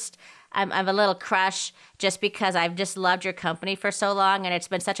a little crush just because I've just loved your company for so long, and it's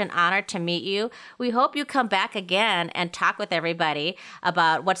been such an honor to meet you. We hope you come back again and talk with everybody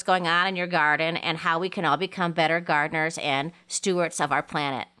about what's going on in your garden and how we can all become better gardeners and stewards of our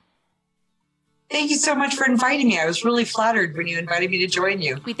planet. Thank you so much for inviting me. I was really flattered when you invited me to join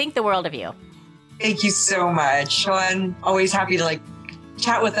you. We think the world of you. Thank you so much. I'm always happy to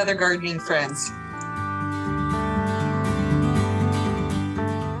chat with other gardening friends.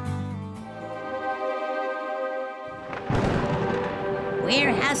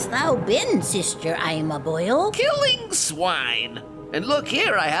 Where hast thou been, Sister Ima Boyle? Killing swine. And look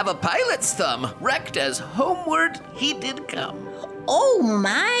here, I have a pilot's thumb, wrecked as homeward he did come. Oh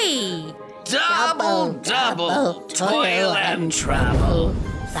my! Double, toil and trouble,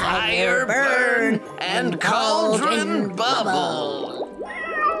 fire burn and cauldron bubble.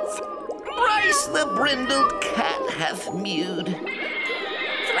 Thrice the brindled cat hath mewed.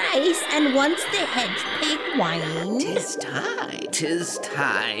 Thrice and once the hedge pig whined. 'Tis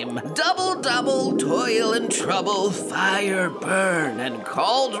time. Double, toil and trouble, fire burn and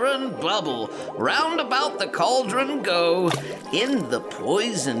cauldron bubble. Round about the cauldron go, in the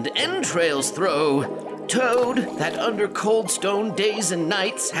poisoned entrails throw. Toad, that under cold stone days and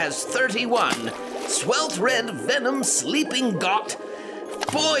nights has 31, swelt red venom sleeping got.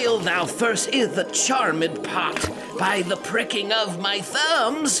 Boil thou first i' the charmed pot. By the pricking of my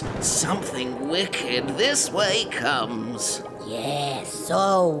thumbs, something wicked this way comes. Yes,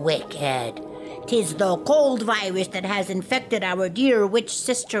 so wicked. 'Tis the cold virus that has infected our dear witch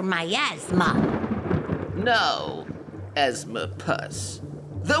sister Miasma. No, Esmapus.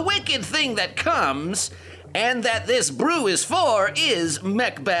 The wicked thing that comes, and that this brew is for, is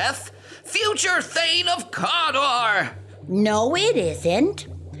Macbeth, future Thane of Cawdor. No, it isn't.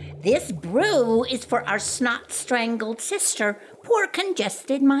 This brew is for our snot-strangled sister, poor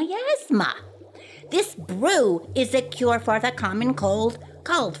congested Miasma. This brew is a cure for the common cold,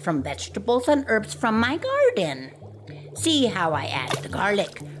 culled from vegetables and herbs from my garden. See how I add the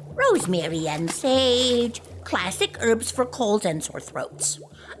garlic, rosemary, and sage, classic herbs for colds and sore throats.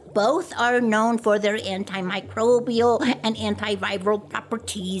 Both are known for their antimicrobial and antiviral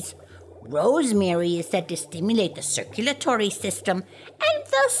properties. Rosemary is said to stimulate the circulatory system and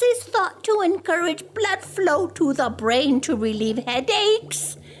thus is thought to encourage blood flow to the brain to relieve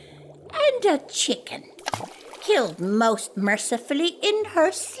headaches. And a chicken, killed most mercifully in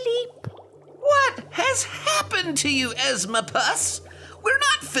her sleep. What has happened to you, Esmapus? We're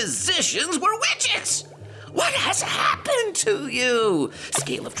not physicians, we're witches. What has happened to you?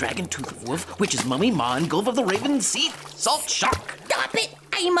 Scale of dragon, tooth of wolf, witch's mummy, maw, and gulf of the raven, seat, salt shock. Stop it!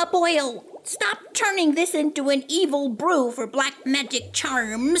 I'm a boil! Stop turning this into an evil brew for black magic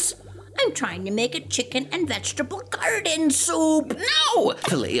charms. I'm trying to make a chicken and vegetable garden soup. No!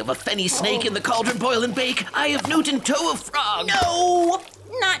 Fillet of a fenny snake in the cauldron, boil and bake. Eye of newt and toe of frog. No!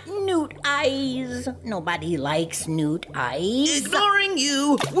 Not newt eyes. Nobody likes newt eyes. Ignoring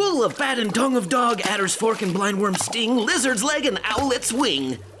you. Wool of bat and dung of dog, adder's fork and blindworm sting, lizard's leg and owlet's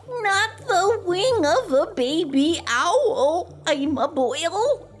wing. Not the wing of a baby owl. I'm a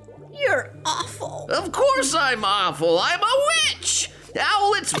boil. You're awful. Of course I'm awful. I'm a witch.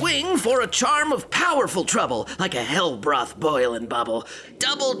 Owlet's wing for a charm of powerful trouble, like a hell broth boil and bubble.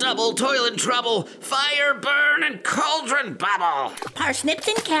 Double, toil and trouble, fire burn and cauldron bubble. Parsnips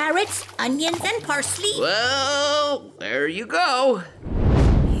and carrots, onions and parsley. Well, there you go.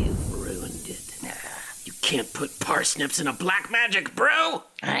 You've ruined it. You can't put parsnips in a black magic brew.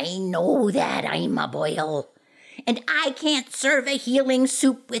 I know that, I'm a boil. And I can't serve a healing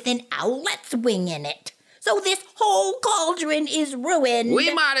soup with an owlet's wing in it. So this whole cauldron is ruined.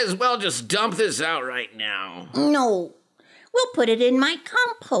 We might as well just dump this out right now. No. We'll put it in my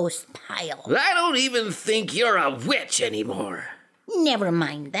compost pile. I don't even think you're a witch anymore. Never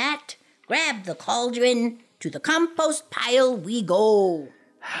mind that. Grab the cauldron. To the compost pile we go.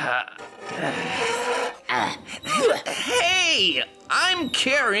 Hey! I'm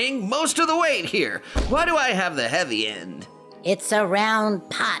carrying most of the weight here. Why do I have the heavy end? It's a round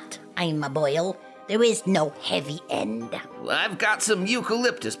pot, I'm a boil. There is no heavy end. I've got some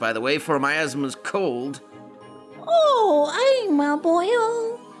eucalyptus, by the way, for my asthma's cold. Oh, I'm a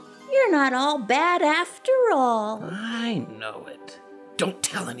boil. You're not all bad after all. I know it. Don't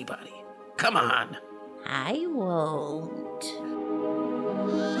tell anybody. Come on. I won't.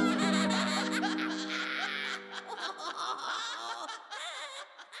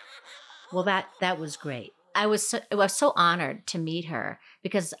 Well, that was great. I was so honored to meet her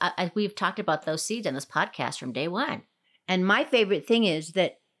because we've talked about those seeds in this podcast from day one. And my favorite thing is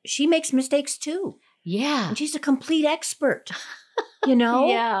that she makes mistakes too. Yeah. And she's a complete expert, you know?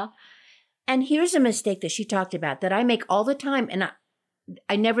 Yeah. And here's a mistake that she talked about that I make all the time. And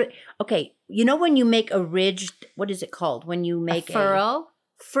I never, okay, you know when you make a ridge, what is it called? When you make a furrow?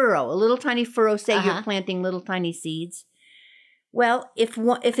 A little tiny furrow, say you're planting little tiny seeds. Well, if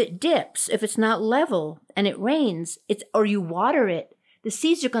it dips, if it's not level and it rains, or you water it, the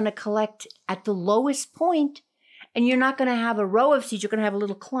seeds are going to collect at the lowest point, and you're not going to have a row of seeds. You're going to have a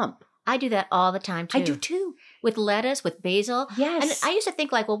little clump. I do that all the time too. I do too. With lettuce, with basil. Yes. And I used to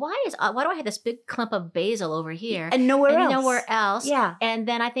think like, well, why do I have this big clump of basil over here and nowhere else? Yeah. Yeah. And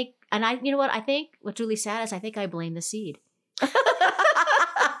then I think, you know what I think? What's really sad is I think I blame the seed.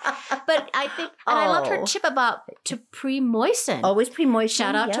 But I think, and I loved her Oh. tip about to pre-moisten. Always pre-moisten.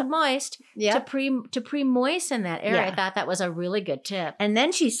 Shout out to yep. Moist Yep. to pre-moisten that area. I Yeah. thought that was a really good tip. And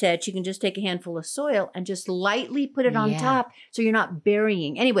then she said she can just take a handful of soil and just lightly put it on Yeah. top so you're not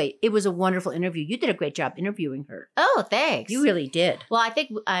burying. Anyway, it was a wonderful interview. You did a great job interviewing her. Oh, thanks. You really did. Well, I think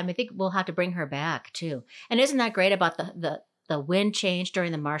we'll have to bring her back too. And isn't that great about the wind change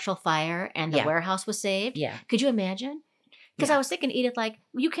during the Marshall Fire and the Yeah. warehouse was saved? Yeah. Could you imagine? Because Yeah. I was thinking, Edith, like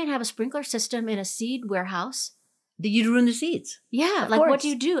you can't have a sprinkler system in a seed warehouse. You'd ruin the seeds. Yeah, Of like what course. do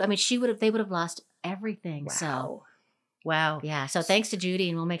you do? I mean, they would have lost everything. So Wow. yeah. So thanks to Judy,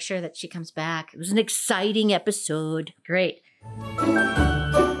 and we'll make sure that she comes back. It was an exciting episode. Great.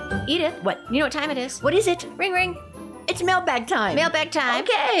 Edith, What? you know what time it is? What is it? Ring ring. It's mailbag time. Mailbag time.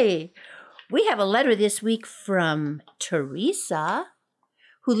 Okay. We have a letter this week from Teresa,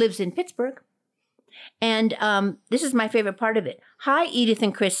 who lives in Pittsburgh. And this is my favorite part of it. Hi, Edith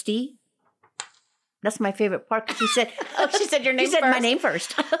and Christy. That's my favorite part because she said, Oh, she said your name she said first. my name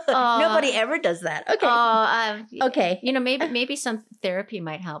first. Aw. Nobody ever does that. Okay. Okay. You know, maybe some therapy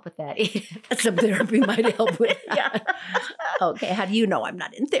might help with that. Some therapy might help with that. Okay. How do you know I'm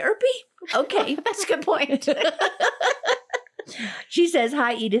not in therapy? Okay. That's a good point. She says,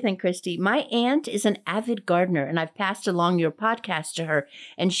 Hi, Edith and Christy. My aunt is an avid gardener, and I've passed along your podcast to her,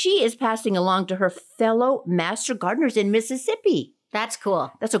 and she is passing along to her fellow master gardeners in Mississippi. That's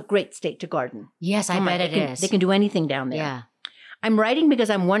cool. That's a great state to garden. Yes, I Oh my- bet it they can- is. They can do anything down there. Yeah. I'm writing because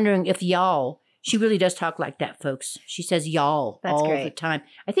I'm wondering if y'all, she really does talk like that, folks. She says y'all That's all the great. time.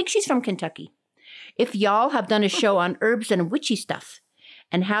 I think she's from Kentucky. If y'all have done a show on herbs and witchy stuff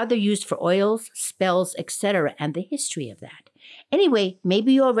and how they're used for oils, spells, etc., and the history of that. Anyway,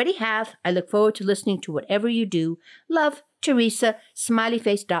 maybe you already have. I look forward to listening to whatever you do. Love, Teresa, smiley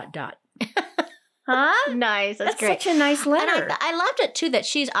face, ... Huh? Nice. That's great. Such a nice And letter. I loved it too that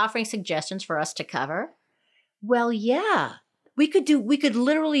she's offering suggestions for us to cover. Well, yeah. We could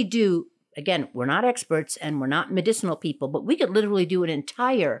literally do, again, we're not experts and we're not medicinal people, but we could literally do an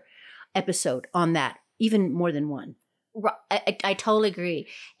entire episode on that, even more than one. I totally agree.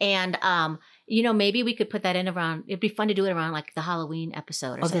 And, maybe we could put that in around, it'd be fun to do it around like the Halloween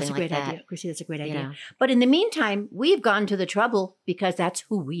episode or something that's a great like that. idea. Chrissy, that's a great You idea. know. But in the meantime, we've gone to the trouble, because that's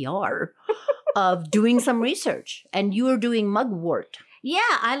who we are, of doing some research. And you are doing mugwort. Yeah,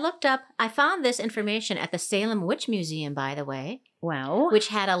 I found this information at the Salem Witch Museum, by the way, Wow. which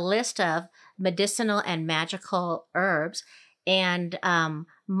had a list of medicinal and magical herbs. And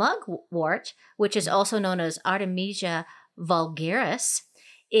mugwort, which is also known as Artemisia vulgaris,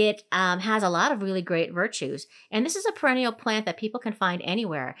 it has a lot of really great virtues. And this is a perennial plant that people can find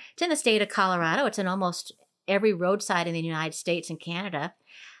anywhere. It's in the state of Colorado. It's in almost every roadside in the United States and Canada.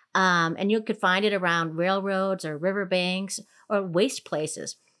 And you could find it around railroads or riverbanks or waste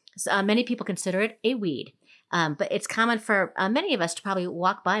places. So, many people consider it a weed. But it's common for many of us to probably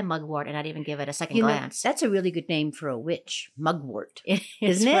walk by mugwort and not even give it a second You know, glance. that's a really good name for a witch, mugwort.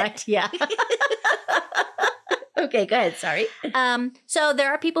 Isn't it? Right? Yeah. Okay, go ahead. Sorry. So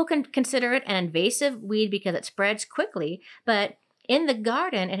there are people who can consider it an invasive weed because it spreads quickly, but in the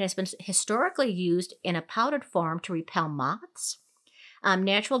garden, it has been historically used in a powdered form to repel moths.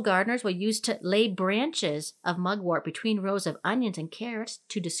 Natural gardeners will use to lay branches of mugwort between rows of onions and carrots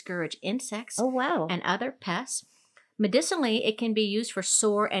to discourage insects Oh, wow. and other pests. Medicinally, it can be used for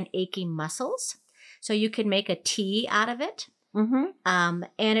sore and achy muscles. So you can make a tea out of it. Mm-hmm.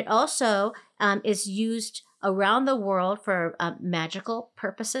 And it also is used around the world for magical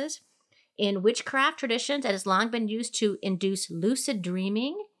purposes. In witchcraft traditions, it has long been used to induce lucid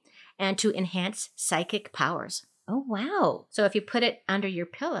dreaming and to enhance psychic powers. Oh, wow. So if you put it under your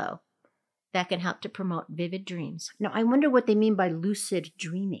pillow, that can help to promote vivid dreams. Now, I wonder what they mean by lucid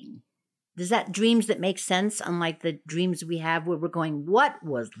dreaming. Is that dreams that make sense, unlike the dreams we have where we're going, what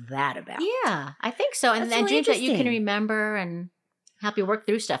was that about? Yeah, I think so. And That's then really dreams that you can interesting. remember and help you work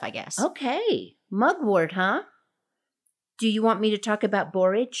through stuff, I guess. Okay. Mugwort, huh? Do you want me to talk about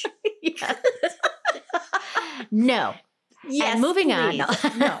borage? Yes. No. Yes, And moving on.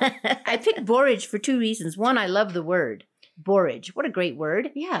 please. No. I picked borage for two reasons. One, I love the word. Borage. What a great word.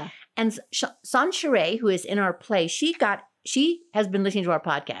 Yeah. And Sanshere, who is in our play, she has been listening to our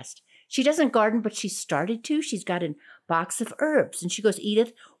podcast. She doesn't garden, but she started to. She's got a box of herbs. And she goes,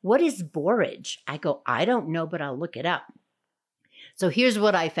 Edith, what is borage? I go, I don't know, but I'll look it up. So here's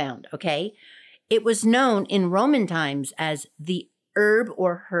what I found, okay? It was known in Roman times as the herb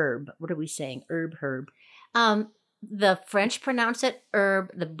or herb. What are we saying? Herb. The French pronounce it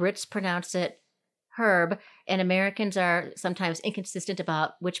herb, the Brits pronounce it herb, and Americans are sometimes inconsistent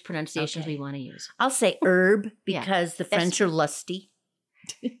about which pronunciations Okay. we want to use. I'll say herb Yeah, because the French are lusty.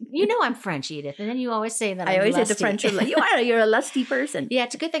 You know I'm French, Edith, and then you always say that I I'm always say lusty. the French are you're a lusty person. Yeah,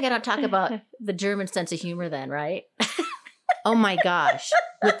 it's a good thing I don't talk about the German sense of humor then, right? Oh my gosh.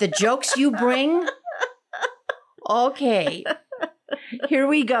 With the jokes you bring. Okay. Here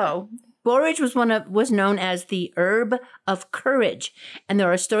we go. Borage was known as the herb of courage, and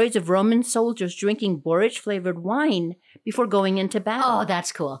there are stories of Roman soldiers drinking borage-flavored wine before going into battle. Oh,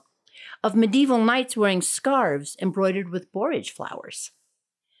 that's cool. Of medieval knights wearing scarves embroidered with borage flowers.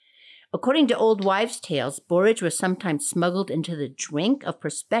 According to old wives' tales, borage was sometimes smuggled into the drink of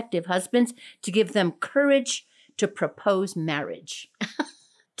prospective husbands to give them courage to propose marriage.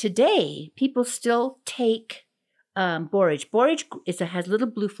 Today, people still take borage. Borage has little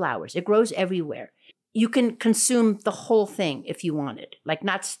blue flowers. It grows everywhere. You can consume the whole thing if you wanted. Like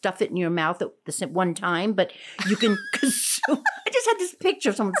not stuff it in your mouth at the one time, but you can consume. I just had this picture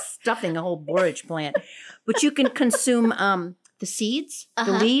of someone stuffing a whole borage plant. But you can consume the seeds,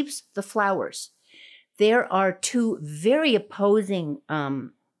 the leaves, the flowers. There are two very opposing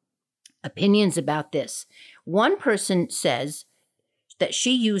opinions about this. One person says that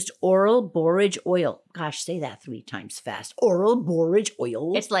she used oral borage oil. Gosh, say that 3 times fast. Oral borage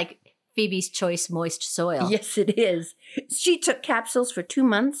oil. It's like Phoebe's Choice Moist Soil. Yes, it is. She took capsules for 2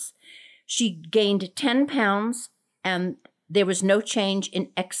 months. She gained 10 pounds, and there was no change in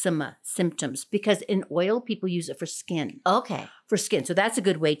eczema symptoms because in oil, people use it for skin. Okay. For skin. So that's a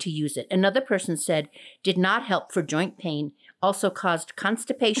good way to use it. Another person said did not help for joint pain, also caused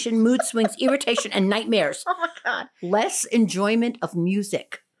constipation, mood swings, irritation, and nightmares. Oh my God. Less enjoyment of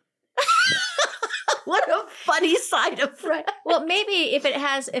music. What a funny side effect. Well, maybe if it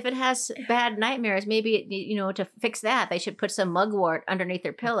has bad nightmares, maybe to fix that, they should put some mugwort underneath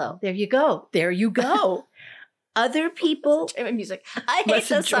their pillow. There you go. There you go. Other people. German music. I hate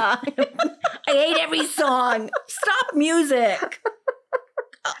Listen this song. I hate every song. Stop music.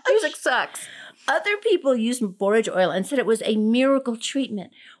 Music sucks. Other people used borage oil and said it was a miracle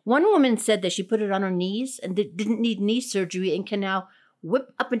treatment. One woman said that she put it on her knees and didn't need knee surgery and can now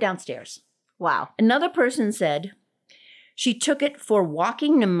whip up and down stairs. Wow. Another person said she took it for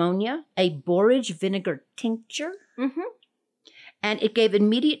walking pneumonia, a borage vinegar tincture, and it gave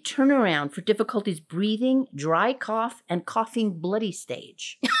immediate turnaround for difficulties breathing, dry cough, and coughing bloody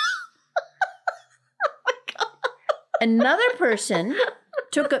stage. Oh my God. Another person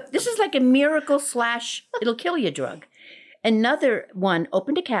this is like a miracle / it'll kill you drug. Another one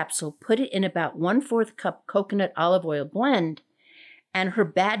opened a capsule, put it in about 1/4 cup coconut olive oil blend, and her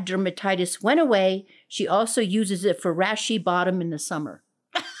bad dermatitis went away. She also uses it for rashy bottom in the summer.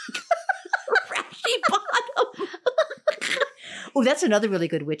 Rashy bottom. Oh, that's another really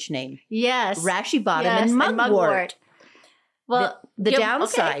good witch name. Yes. Rashy bottom Yes, and and mugwort. mugwort. Well, The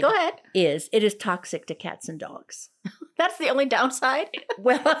downside okay, go ahead. is it is toxic to cats and dogs. That's the only downside.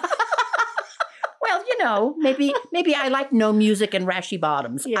 Well, maybe I like no music and rashy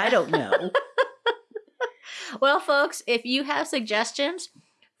bottoms. Yeah. I don't know. Well, folks, if you have suggestions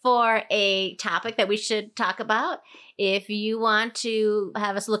for a topic that we should talk about, if you want to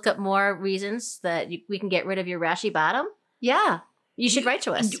have us look up more reasons that we can get rid of your rashy bottom, Yeah. you should write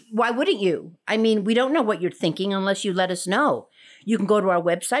to us. Why wouldn't you? I mean, we don't know what you're thinking unless you let us know. You can go to our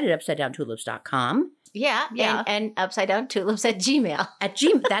website at upsidedowntulips.com. Yeah. And upside down tulips at Gmail. At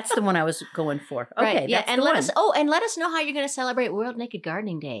Gmail, that's the one I was going for. Okay, Right. Yeah. that's And the let one. us know how you're going to celebrate World Naked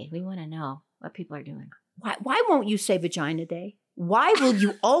Gardening Day. We want to know what people are doing. Why won't you say Vagina Day? Why will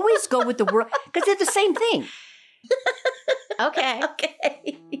you always go with the word? Because they're the same thing. Okay.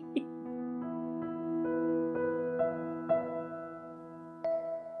 Okay.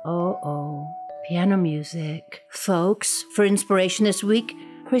 Oh, piano music. Folks, for inspiration this week,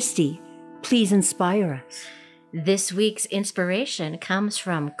 Christy, please inspire us. This week's inspiration comes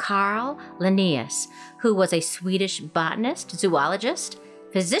from Carl Linnaeus, who was a Swedish botanist, zoologist,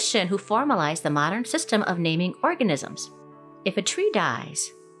 physician who formalized the modern system of naming organisms. If a tree dies,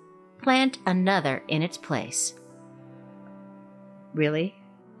 plant another in its place. Really?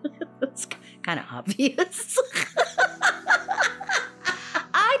 That's kind of obvious.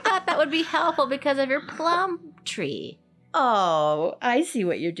 I thought that would be helpful because of your plum tree. Oh, I see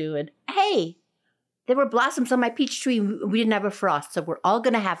what you're doing. Hey, there were blossoms on my peach tree. We didn't have a frost, so we're all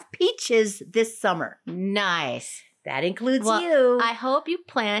going to have peaches this summer. Nice. That includes Well, you. I hope you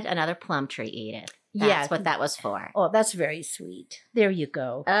plant another plum tree, Edith. That's Yeah. what that was for. Oh, that's very sweet. There you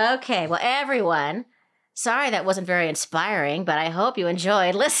go. Okay, well, everyone, sorry that wasn't very inspiring, but I hope you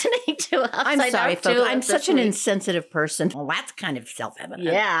enjoyed listening to Upside I'm sorry, Down folks. Tulips I'm this such an week. insensitive person. Well, that's kind of self-evident.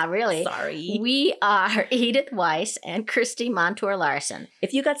 Yeah, really. Sorry. We are Edith Weiss and Christy Montour Larson.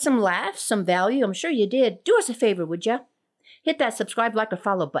 If you got some laughs, some value, I'm sure you did, do us a favor, would you? hit that subscribe, like, or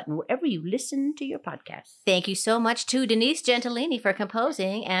follow button wherever you listen to your podcasts. Thank you so much to Denise Gentilini for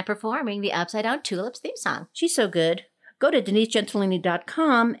composing and performing the Upside Down Tulips theme song. She's so good. Go to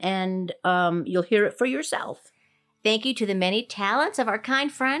denisegentilini.com and you'll hear it for yourself. Thank you to the many talents of our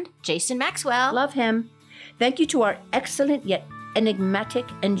kind friend, Jason Maxwell. Love him. Thank you to our excellent yet enigmatic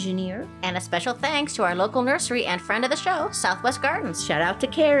engineer. And a special thanks to our local nursery and friend of the show, Southwest Gardens. Shout out to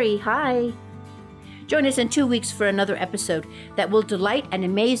Carrie. Hi. Join us in 2 weeks for another episode that will delight and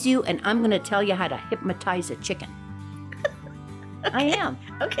amaze you, and I'm going to tell you how to hypnotize a chicken. I am.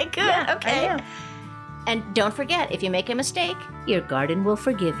 Okay, good. Yeah, okay. I am. And don't forget, if you make a mistake, Your garden will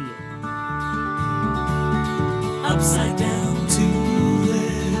forgive you. Upside down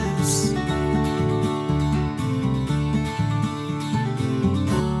tulips.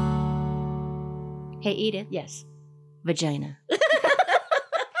 hey, Edith, Yes. vagina.